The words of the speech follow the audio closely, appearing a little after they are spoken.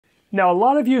Now, a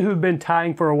lot of you who've been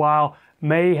tying for a while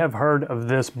may have heard of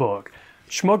this book,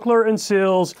 Schmookler and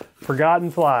Sils,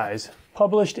 Forgotten Flies.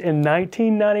 Published in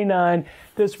 1999,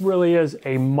 this really is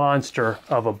a monster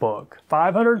of a book.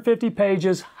 550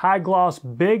 pages, high gloss,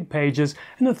 big pages,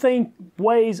 and the thing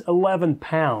weighs 11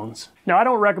 pounds. Now, I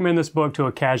don't recommend this book to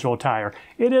a casual tyer.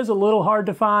 It is a little hard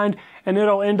to find, and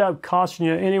it'll end up costing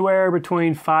you anywhere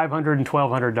between $500 and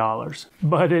 $1,200.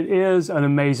 But it is an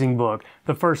amazing book.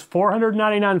 The first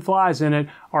 499 flies in it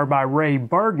are by Ray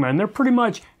Bergman. They're pretty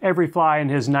much every fly in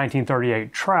his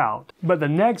 1938 Trout. But the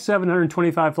next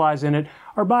 725 flies in it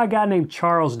are by a guy named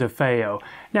Charles DeFeo.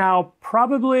 Now,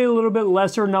 probably a little bit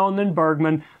lesser known than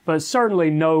Bergman, but certainly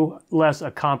no less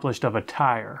accomplished of a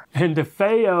tyer. And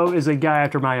DeFeo is a guy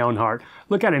after my own heart.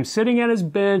 Look at him sitting at his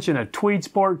bench in a tweed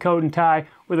sport coat and tie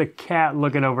with a cat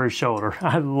looking over his shoulder.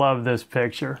 I love this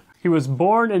picture. He was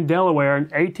born in Delaware in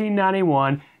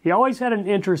 1891. He always had an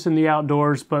interest in the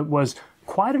outdoors, but was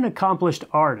quite an accomplished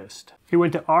artist. He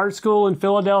went to art school in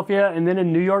Philadelphia and then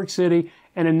in New York City,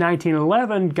 and in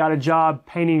 1911 got a job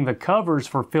painting the covers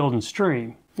for Field and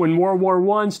Stream. When World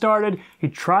War I started, he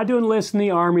tried to enlist in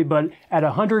the Army, but at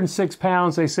 106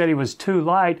 pounds, they said he was too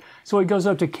light, so he goes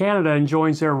up to Canada and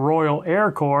joins their Royal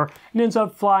Air Corps and ends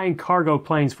up flying cargo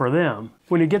planes for them.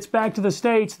 When he gets back to the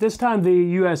States, this time the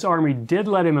U.S. Army did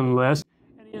let him enlist,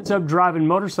 and he ends up driving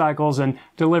motorcycles and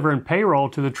delivering payroll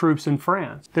to the troops in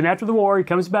France. Then after the war, he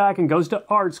comes back and goes to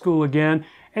art school again,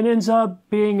 and ends up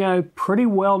being a pretty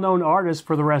well-known artist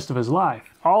for the rest of his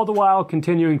life, all the while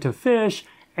continuing to fish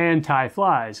and tie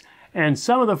flies. And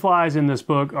some of the flies in this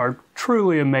book are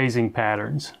truly amazing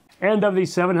patterns. And of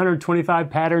these 725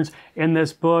 patterns in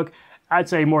this book, I'd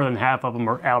say more than half of them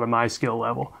are out of my skill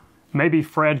level. Maybe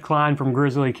Fred Klein from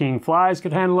Grizzly King Flies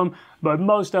could handle them, but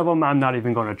most of them I'm not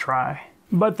even going to try.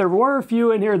 But there were a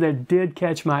few in here that did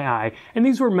catch my eye, and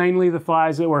these were mainly the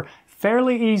flies that were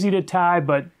fairly easy to tie,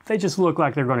 but they just look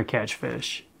like they're going to catch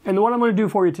fish. And the one I'm going to do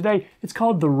for you today, it's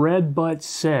called the Red Butt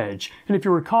Sedge. And if you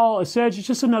recall, a sedge is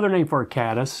just another name for a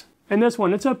caddis. And this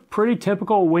one, it's a pretty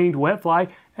typical winged wet fly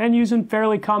and using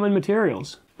fairly common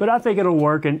materials. But I think it'll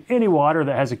work in any water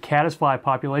that has a caddisfly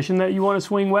population that you want to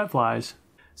swing wet flies.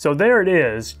 So there it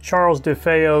is, Charles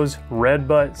DeFeo's Red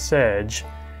Butt Sedge.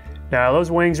 Now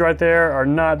those wings right there are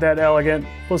not that elegant.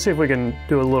 We'll see if we can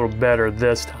do a little better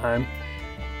this time.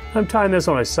 I'm tying this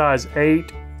on a size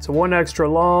 8. It's a 1 extra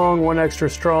long, 1 extra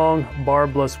strong,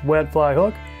 barbless wet fly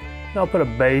hook. And I'll put a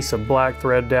base of black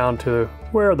thread down to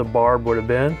where the barb would have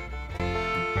been.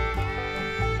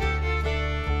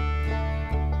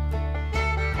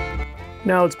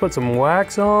 Now let's put some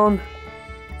wax on,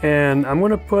 and I'm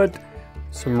going to put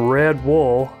some red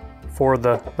wool for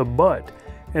the butt.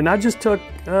 And I just took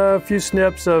a few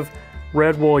snips of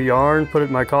red wool yarn, put it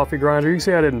in my coffee grinder. You can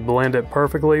see I didn't blend it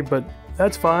perfectly, but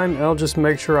that's fine. I'll just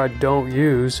make sure I don't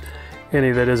use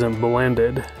any that isn't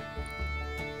blended.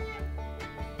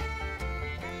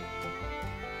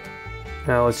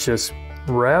 Now let's just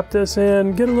wrap this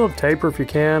in. Get a little taper if you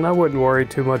can. I wouldn't worry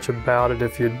too much about it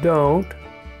if you don't.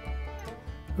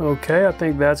 Okay, I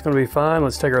think that's going to be fine.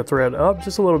 Let's take our thread up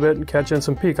just a little bit and catch in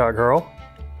some peacock herl.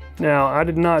 Now, I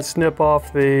did not snip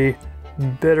off the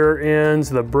bitter ends,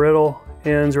 the brittle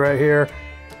ends right here.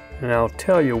 And I'll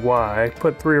tell you why. I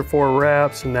put 3 or 4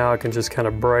 wraps, and now I can just kind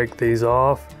of break these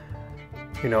off.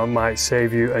 You know, it might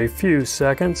save you a few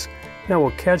seconds. Now we'll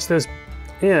catch this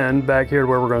end back here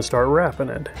where we're going to start wrapping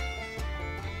it.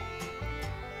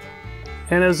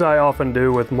 And as I often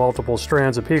do with multiple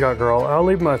strands of peacock herl, I'll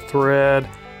leave my thread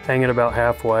hanging about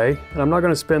halfway. And I'm not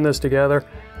going to spin this together.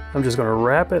 I'm just going to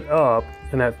wrap it up,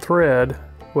 and that thread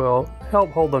will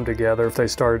help hold them together if they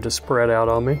started to spread out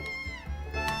on me.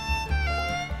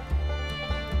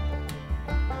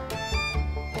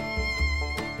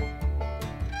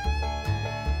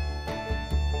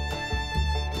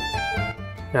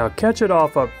 Now catch it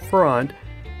off up front,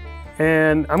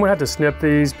 and I'm gonna have to snip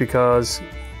these because,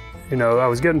 you know, I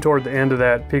was getting toward the end of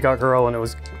that peacock herl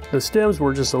and the stems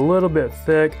were just a little bit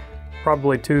thick,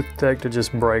 probably too thick to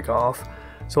just break off.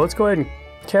 So let's go ahead and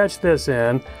catch this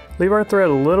in, leave our thread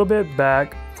a little bit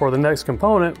back for the next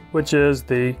component, which is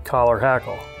the collar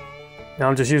hackle. Now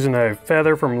I'm just using a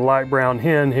feather from light brown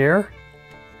hen here,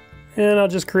 and I'll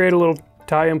just create a little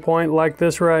tie-in point like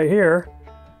this right here.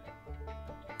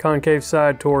 Concave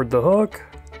side toward the hook,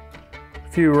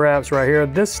 a few wraps right here.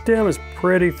 This stem is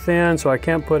pretty thin, so I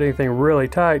can't put anything really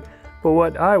tight, but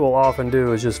what I will often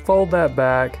do is just fold that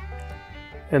back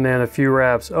and then a few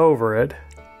wraps over it.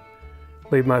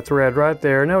 Leave my thread right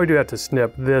there. Now we do have to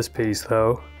snip this piece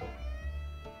though.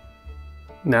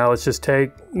 Now let's just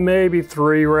take maybe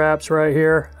 3 wraps right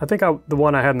here. I think the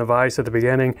one I had in the vise at the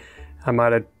beginning, I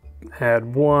might have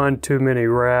had one too many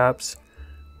wraps,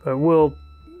 but we'll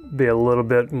be a little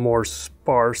bit more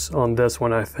sparse on this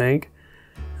one, I think.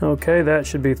 Okay, that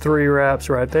should be 3 wraps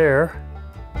right there.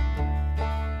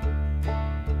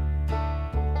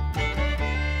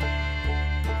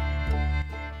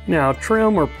 Now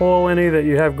trim or pull any that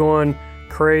you have going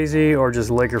crazy, or just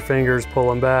lick your fingers, pull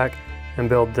them back, and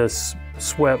build this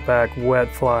swept back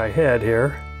wet fly head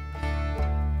here.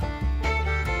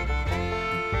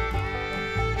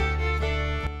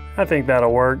 I think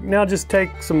that'll work. Now just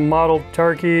take some mottled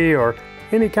turkey or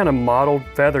any kind of mottled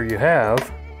feather you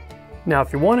have. Now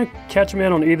if you want to catch them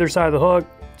in on either side of the hook,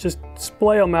 just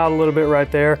splay them out a little bit right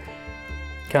there,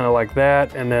 kind of like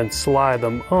that, and then slide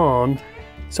them on.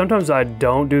 Sometimes I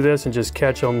don't do this and just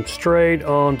catch them straight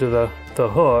onto the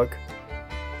hook.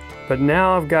 But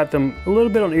now I've got them a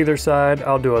little bit on either side.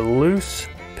 I'll do a loose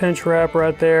pinch wrap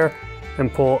right there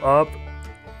and pull up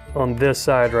on this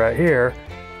side right here.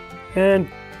 And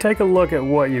take a look at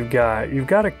what you've got. You've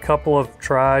got a couple of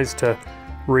tries to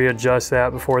readjust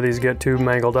that before these get too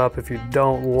mangled up. If you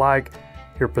don't like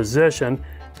your position,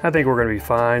 I think we're going to be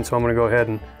fine. So I'm going to go ahead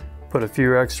and put a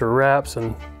few extra wraps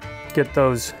and get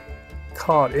those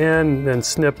caught in, then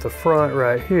snip the front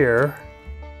right here.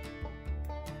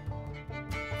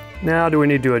 Now do we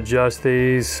need to adjust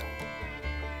these?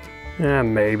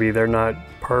 Maybe they're not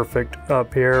perfect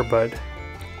up here, but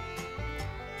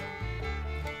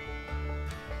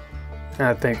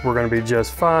I think we're going to be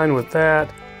just fine with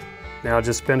that. Now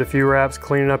just spend a few wraps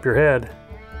cleaning up your head.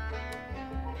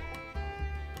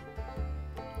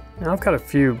 Now I've got a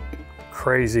few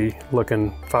crazy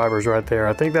looking fibers right there.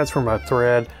 I think that's from my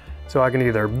thread. So I can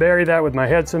either bury that with my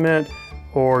head cement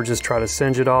or just try to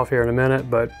singe it off here in a minute.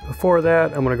 But before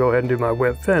that, I'm going to go ahead and do my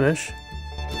whip finish.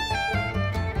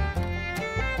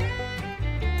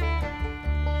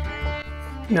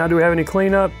 Now do we have any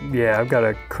cleanup? Yeah, I've got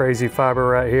a crazy fiber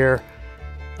right here.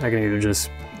 I can either just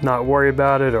not worry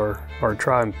about it or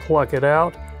try and pluck it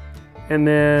out. And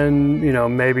then, you know,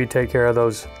 maybe take care of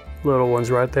those little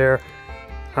ones right there.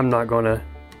 I'm not going to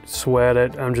sweat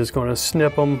it. I'm just going to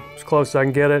snip them as close as I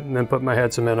can get it and then put my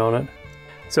head cement on it.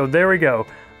 So there we go,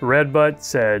 Red Butt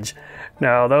Sedge.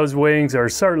 Now those wings are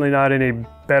certainly not any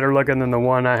better looking than the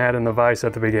one I had in the vise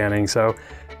at the beginning. So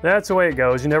that's the way it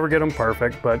goes. You never get them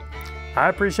perfect, but I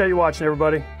appreciate you watching,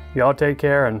 everybody. Y'all take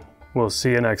care, and we'll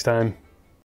see you next time.